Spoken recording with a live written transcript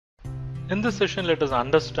In this session, let us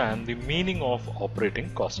understand the meaning of operating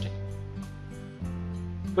costing.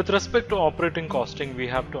 With respect to operating costing, we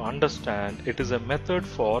have to understand it is a method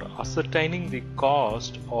for ascertaining the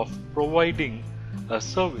cost of providing a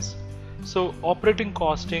service. So operating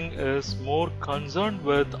costing is more concerned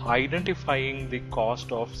with identifying the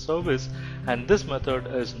cost of service, and this method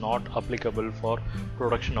is not applicable for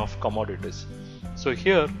production of commodities. So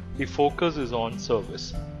here the focus is on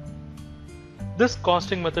service. This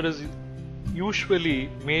costing method is usually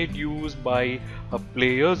made use by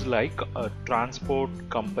players like transport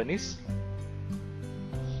companies,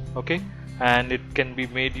 okay, and it can be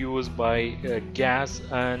made use by gas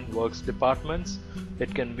and works departments.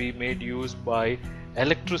 It can be made use by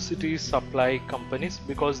electricity supply companies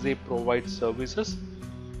because they provide services,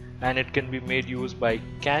 and it can be made use by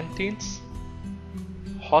canteens,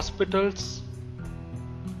 hospitals,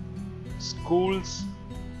 schools,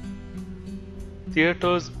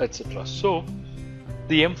 theaters, etc. So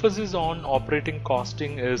the emphasis on operating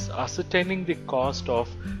costing is ascertaining the cost of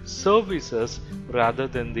services rather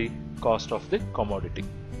than the cost of the commodity.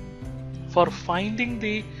 For finding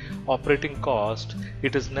the operating cost,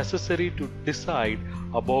 it is necessary to decide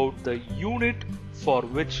about the unit for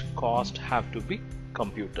which cost have to be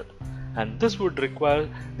computed, and this would require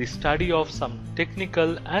the study of some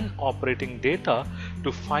technical and operating data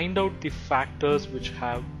to find out the factors which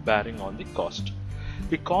have bearing on the cost.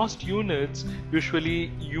 The cost units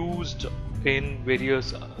usually used in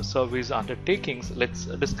various service undertakings. Let's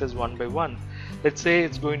discuss one by one. Let's say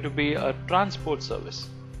it's going to be a transport service.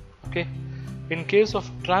 Okay, in case of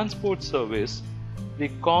transport service, the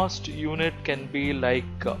cost unit can be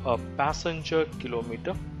like a passenger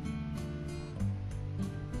kilometer,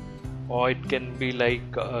 or it can be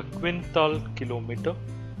like a quintal kilometer,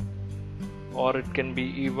 or it can be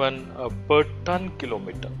even a per ton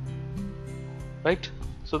kilometer, right?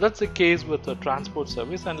 So that's the case with a transport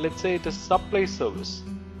service. And let's say it is supply service.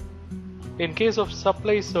 In case of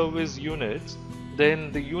supply service units,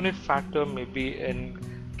 then the unit factor may be in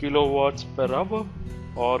kilowatts per hour,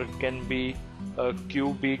 or it can be a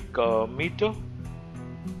cubic meter,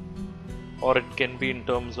 or it can be in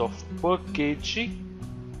terms of per kg,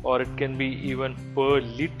 or it can be even per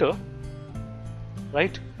liter,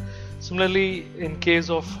 right? Similarly, in case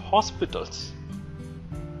of hospitals,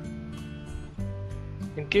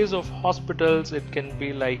 it can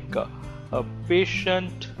be like a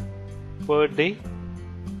patient per day,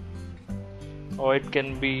 or it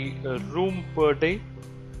can be a room per day,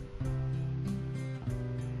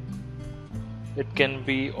 it can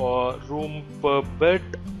be a room per bed,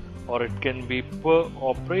 or it can be per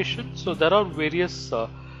operation. So there are various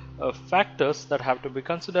factors that have to be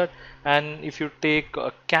considered. And if you take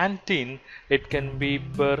a canteen, it can be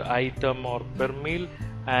per item or per meal,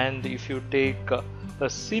 and if you take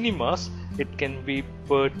cinemas, it can be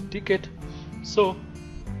per ticket. So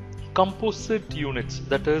composite units,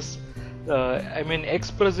 that is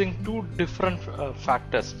expressing two different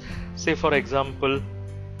factors, say for example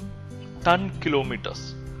ton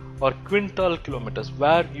kilometers or quintal kilometers,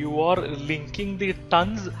 where you are linking the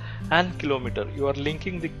tons and kilometer, you are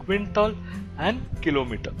linking the quintal and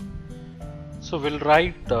kilometer. So we'll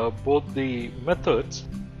write both the methods.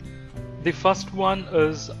 The first one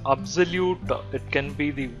is absolute. It can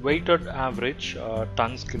be the weighted average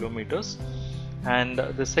tons kilometers, and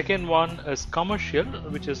the second one is commercial,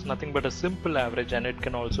 which is nothing but a simple average, and it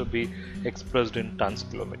can also be expressed in tons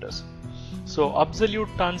kilometers. So absolute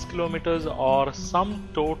tons kilometers are sum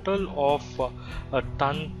total of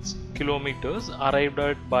tons kilometers arrived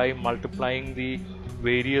at by multiplying the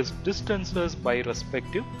various distances by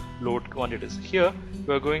respective load quantities. Here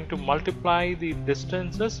we are going to multiply the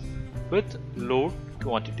distances with load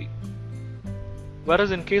quantity.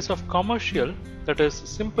 Whereas in case of commercial, that is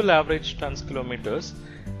simple average tons kilometers,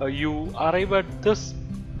 you arrive at this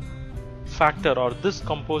factor or this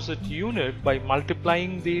composite unit by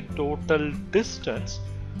multiplying the total distance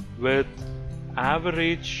with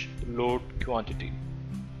average load quantity.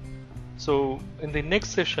 So in the next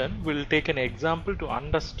session, we'll take an example to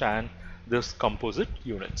understand this composite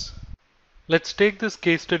units. Let's take this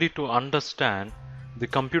case study to understand the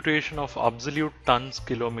computation of absolute tons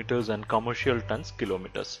kilometers and commercial tons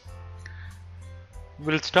kilometers.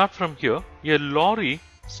 We'll start from here. A lorry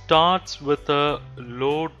starts with a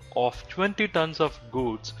load of 20 tons of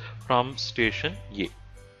goods from station A.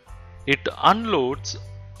 It unloads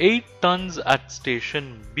 8 tons at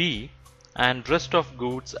station B and rest of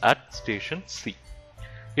goods at station C.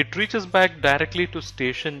 It reaches back directly to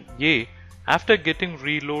station A after getting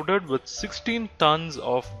reloaded with 16 tons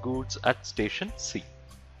of goods at station C.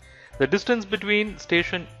 The distance between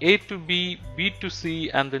station A to B, B to C,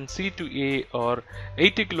 and then C to A are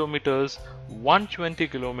 80 kilometers, 120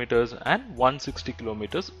 kilometers, and 160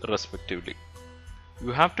 kilometers respectively.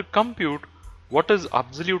 You have to compute what is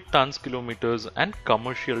absolute tons kilometers and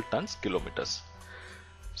commercial tons kilometers.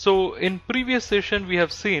 So in previous session we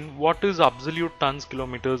have seen what is absolute tons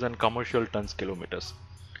kilometers and commercial tons kilometers.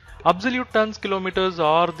 Absolute tons kilometers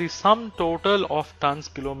are the sum total of tons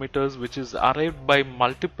kilometers which is arrived by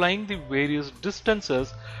multiplying the various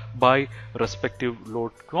distances by respective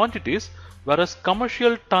load quantities, whereas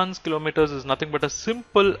commercial tons kilometers is nothing but a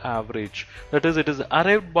simple average. That is, it is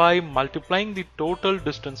arrived by multiplying the total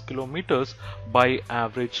distance kilometers by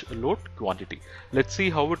average load quantity. Let's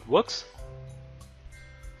see how it works.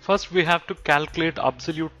 First we have to calculate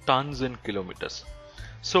absolute tons in kilometers.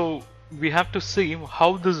 So we have to see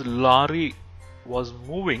how this lorry was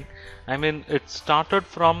moving. I mean, it started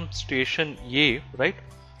from station A, right?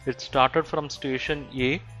 It started from station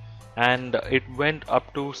A and it went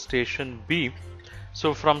up to station B.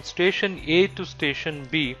 So from station A to station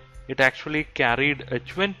B, it actually carried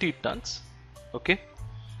 20 tons. Okay.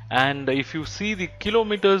 And if you see the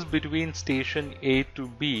kilometers between station A to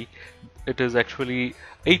B, it is actually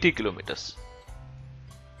 80 kilometers.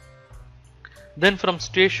 Then from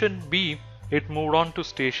station B, it moved on to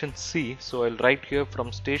station C. So I'll write here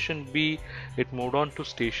from station B, it moved on to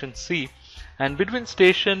station C. And between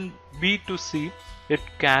station B to C, it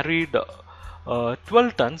carried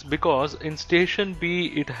 12 tons because in station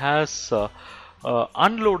B, it has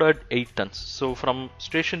unloaded 8 tons. So from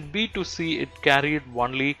station B to C, it carried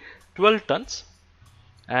only 12 tons.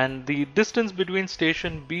 And the distance between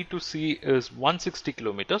station B to C is 160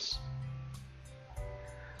 kilometers.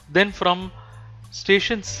 Then from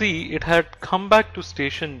station C, it had come back to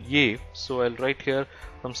station A. So I'll write here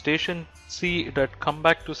from station C, it had come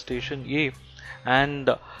back to station A and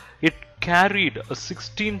it carried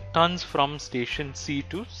 16 tons from station C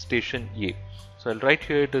to station A. So I'll write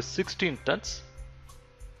here it is 16 tons.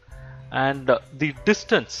 And the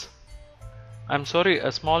distance, I'm sorry,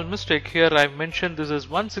 a small mistake here. I've mentioned this is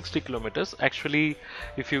 160 kilometers. Actually,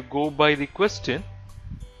 if you go by the question,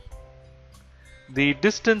 the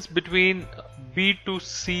distance between B to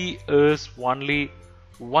C is only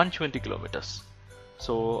 120 kilometers.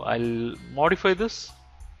 So I'll modify this.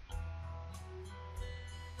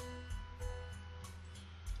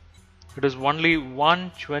 It is only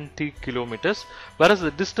 120 kilometers, whereas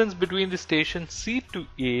the distance between the station C to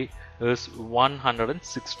A is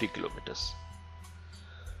 160 kilometers.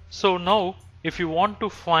 So now if you want to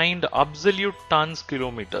find absolute tons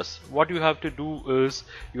kilometers, what you have to do is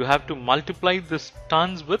you have to multiply this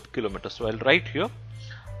tons with kilometers. So I'll write here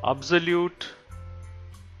absolute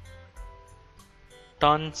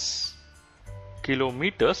tons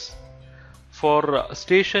kilometers. For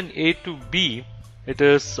station A to B, it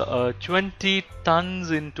is 20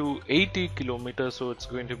 tons into 80 kilometers, so it's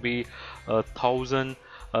going to be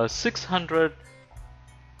 1600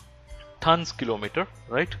 tons kilometer,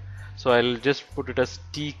 right? So I'll just put it as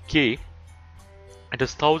TK. It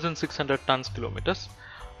is 1600 tons kilometers.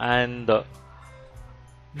 And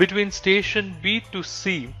between station B to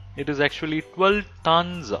C, it is actually 12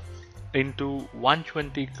 tons into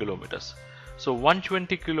 120 kilometers. So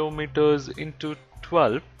 120 kilometers into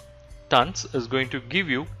 12 tons is going to give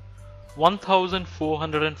you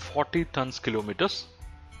 1440 tons kilometers.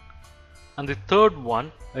 And the third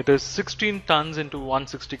one, it is 16 tons into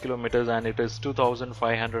 160 kilometers and it is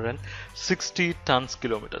 2560 tons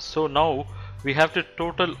kilometers. So now we have to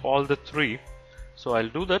total all the three. So I'll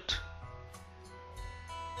do that.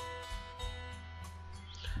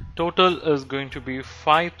 Total is going to be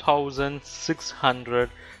 5600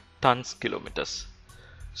 tons kilometers.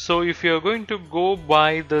 So if you are going to go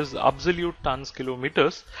by this absolute tons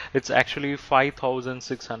kilometers, it's actually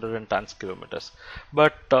 5600 tons kilometers.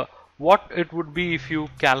 But what it would be if you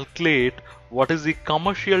calculate what is the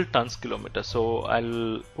commercial tons kilometers. So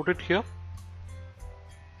I'll put it here.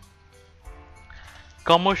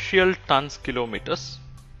 Commercial tons kilometers.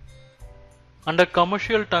 Under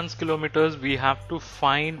commercial tons kilometers, we have to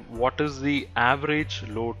find what is the average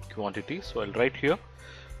load quantity. So I'll write here,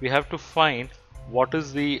 we have to find what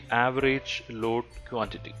is the average load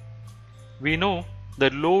quantity. We know the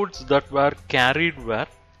loads that were carried were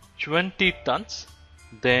 20 tons,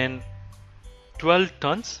 then 12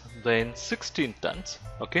 tons, then 16 tons.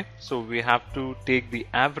 Okay, so we have to take the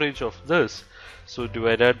average of this, so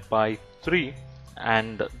divided by 3,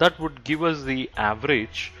 and that would give us the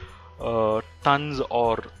average tons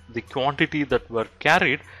or the quantity that were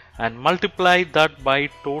carried, and multiply that by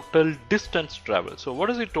total distance traveled. So what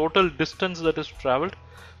is the total distance that is traveled?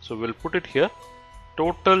 So we'll put it here.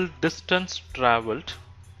 total distance traveled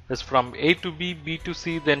is from A to B, B to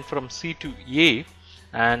C, then from C to A,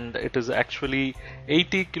 and it is actually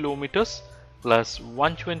 80 kilometers plus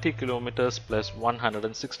 120 kilometers plus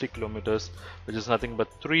 160 kilometers, which is nothing but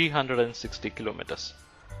 360 kilometers.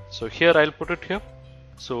 So here I'll put it here.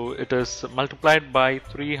 So it is multiplied by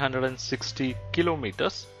 360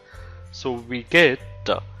 kilometers. So we get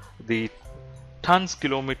the tons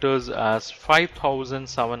kilometers as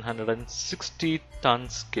 5,760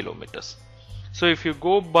 tons kilometers. So if you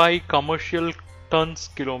go by commercial tons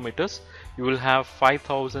kilometers, you will have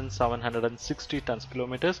 5,760 tons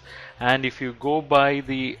kilometers, and if you go by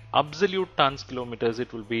the absolute tons kilometers,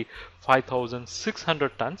 it will be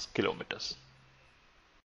 5,600 tons kilometers.